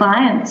more their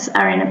clients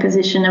are in a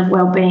position of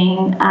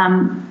well-being,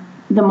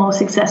 the more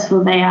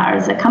successful they are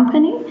as a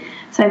company.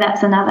 So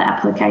that's another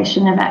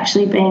application of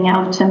actually being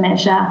able to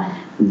measure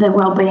the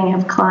well-being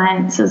of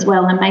clients as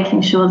well, and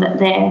making sure that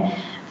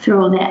through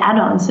all their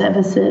add-on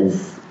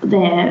services, they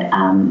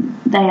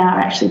are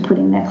actually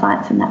putting their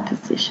clients in that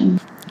position.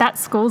 That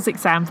schools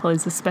example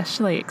is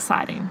especially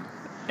exciting.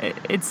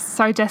 It's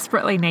so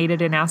desperately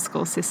needed in our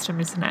school system,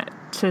 isn't it,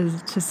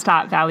 to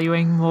start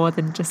valuing more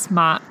than just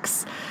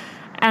marks.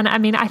 And I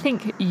mean, I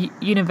think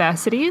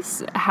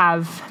universities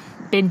have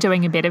been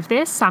doing a bit of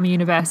this. Some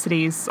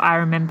universities, I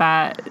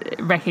remember,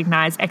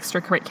 recognise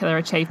extracurricular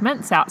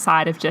achievements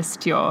outside of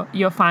just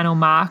your final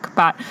mark,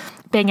 but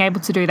being able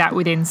to do that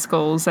within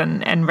schools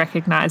and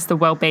recognise the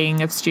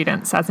well-being of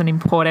students as an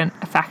important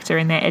factor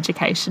in their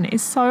education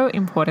is so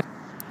important.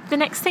 The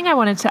next thing I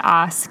wanted to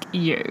ask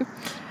you,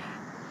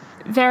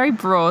 very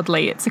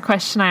broadly, it's a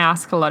question I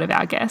ask a lot of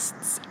our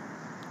guests.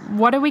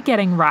 What are we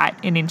getting right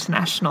in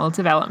international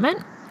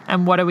development,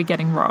 and what are we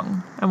getting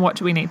wrong, and what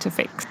do we need to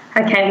fix?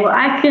 Okay, well,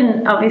 I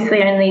can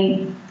obviously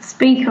only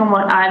speak on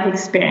what I've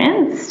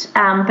experienced,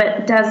 but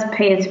it does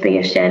appear to be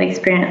a shared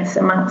experience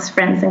amongst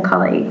friends and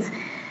colleagues.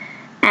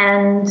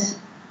 And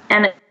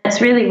it's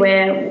really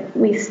where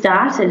we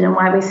started, and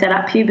why we set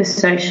up Huber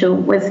Social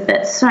was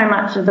that so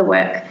much of the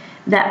work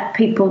that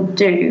people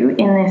do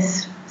in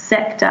this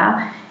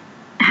sector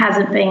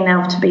hasn't been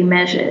able to be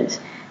measured.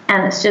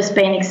 And it's just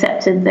been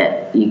accepted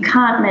that you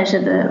can't measure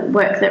the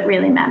work that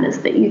really matters,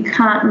 that you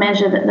can't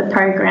measure that the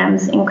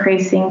program's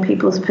increasing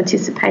people's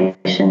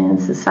participation in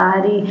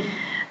society,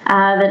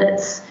 that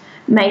it's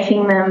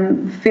making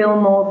them feel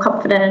more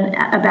confident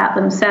about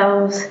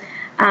themselves,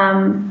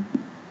 and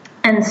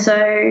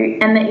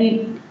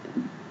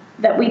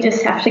that we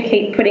just have to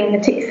keep putting the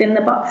ticks in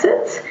the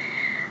boxes.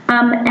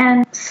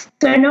 And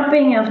so not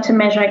being able to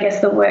measure, I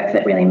guess, the work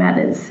that really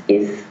matters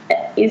is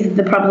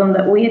the problem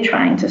that we're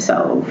trying to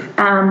solve.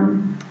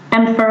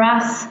 And for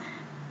us,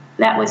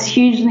 that was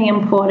hugely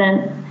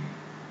important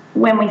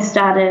when we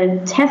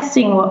started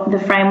testing the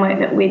framework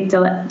that we'd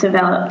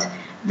developed,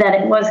 that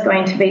it was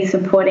going to be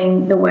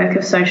supporting the work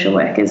of social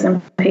workers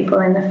and people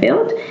in the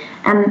field.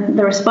 And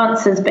the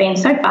response has been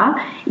so far,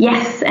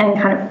 yes, and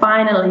kind of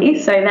finally.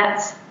 So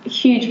that's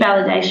huge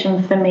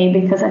validation for me,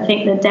 because I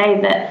think the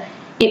day that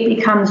it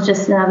becomes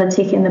just another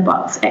tick in the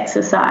box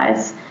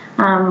exercise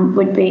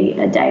would be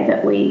a day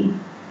that we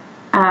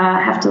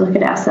have to look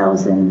at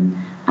ourselves and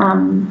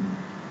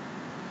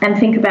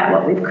think about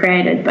what we've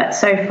created. But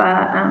so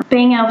far,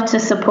 being able to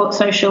support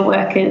social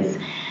workers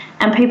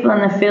and people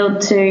in the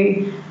field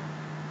to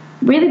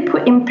really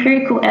put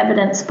empirical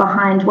evidence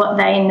behind what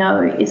they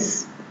know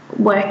is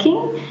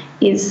working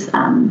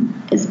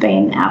has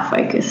been our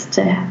focus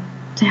to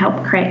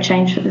help create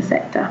change for the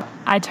sector.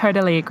 I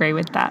totally agree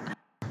with that.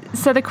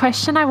 So the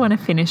question I want to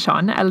finish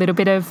on, a little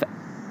bit of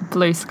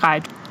blue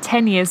sky.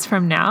 10 years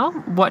from now,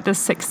 what does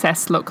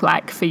success look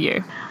like for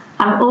you?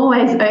 I'm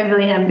always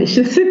overly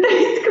ambitious with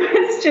these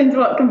questions,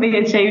 what can be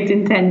achieved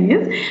in 10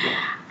 years.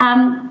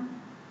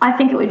 I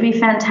think it would be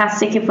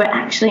fantastic if we're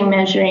actually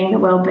measuring the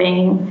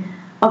well-being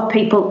of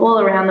people all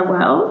around the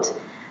world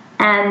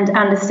and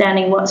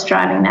understanding what's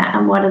driving that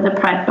and what are the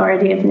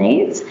priority of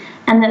needs,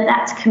 and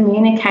that's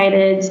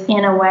communicated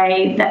in a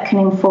way that can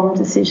inform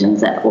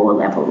decisions at all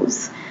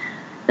levels.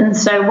 And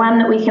so one,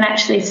 that we can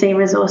actually see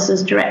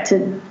resources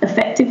directed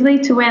effectively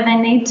to where they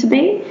need to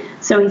be.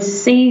 So we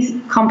see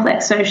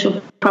complex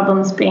social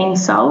problems being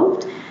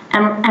solved,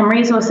 and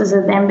resources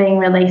are then being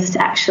released to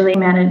actually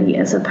humanity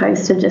as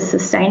opposed to just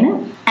sustain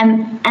it.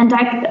 And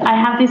I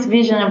have this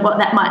vision of what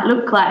that might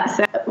look like.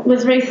 So I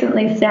was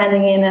recently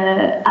standing in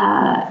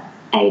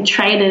a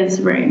trader's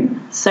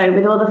room, so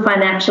with all the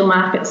financial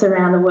markets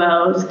around the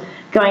world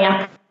going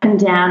up and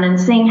down, and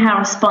seeing how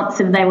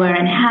responsive they were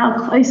and how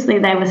closely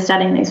they were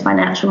studying these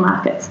financial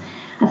markets.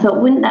 I thought,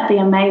 wouldn't that be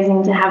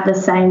amazing to have the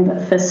same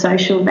but for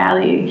social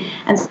value?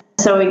 And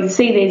so we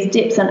see these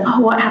dips and,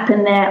 what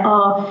happened there?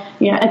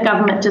 A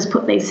government just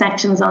put these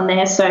sanctions on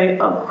there,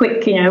 so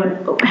quick,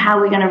 how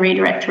are we going to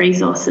redirect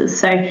resources?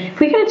 So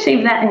if we could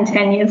achieve that in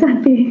 10 years, I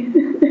think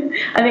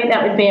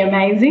that would be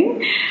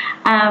amazing.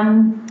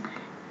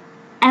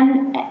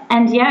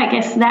 I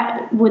guess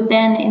that would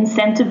then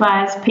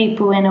incentivize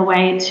people in a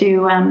way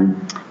to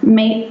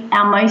meet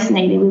our most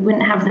needy. We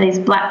wouldn't have these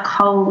black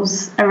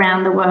holes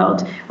around the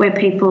world where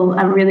people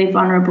are really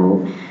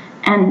vulnerable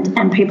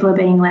and people are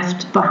being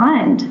left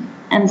behind.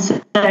 And so,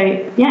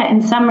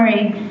 in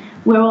summary,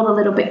 we're all a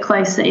little bit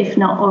closer, if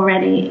not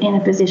already, in a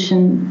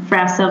position for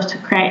ourselves to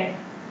create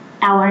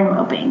our own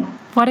well-being.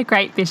 What a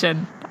great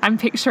vision. I'm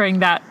picturing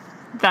that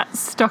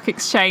stock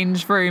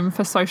exchange room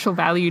for social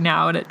value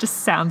now, and it just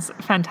sounds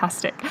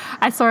fantastic.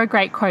 I saw a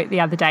great quote the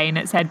other day, and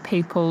it said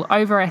people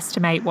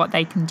overestimate what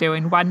they can do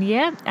in 1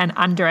 year and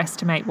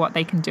underestimate what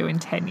they can do in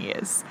 10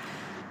 years.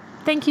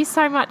 Thank you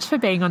so much for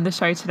being on the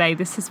show today.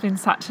 This has been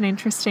such an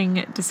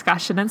interesting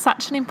discussion and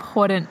such an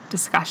important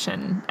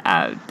discussion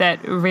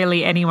that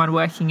really anyone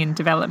working in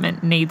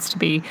development needs to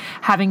be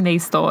having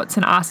these thoughts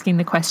and asking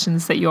the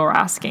questions that you're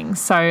asking.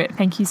 So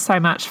thank you so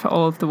much for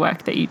all of the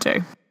work that you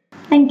do.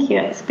 Thank you.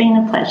 It's been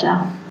a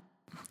pleasure.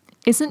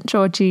 Isn't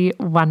Georgie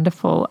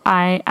wonderful?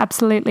 I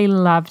absolutely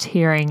loved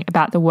hearing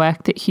about the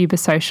work that Huber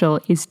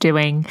Social is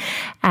doing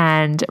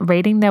and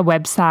reading their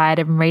website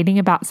and reading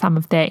about some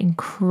of their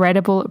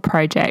incredible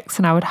projects.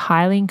 And I would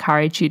highly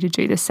encourage you to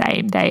do the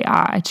same. They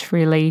are a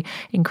truly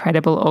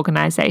incredible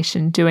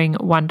organisation doing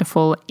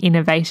wonderful,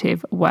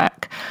 innovative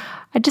work.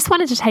 I just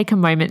wanted to take a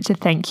moment to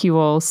thank you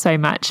all so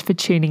much for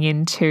tuning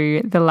in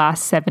to the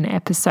last 7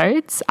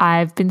 episodes.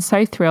 I've been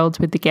so thrilled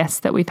with the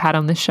guests that we've had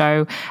on the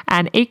show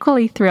and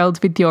equally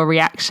thrilled with your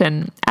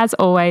reaction. As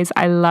always,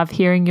 I love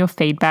hearing your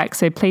feedback,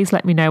 so please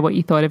let me know what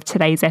you thought of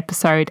today's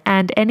episode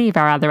and any of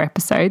our other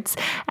episodes.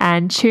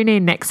 And tune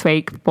in next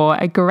week for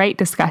a great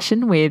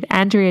discussion with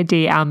Andrea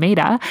D.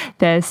 Almeida,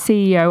 the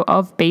CEO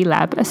of B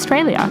Lab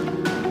Australia.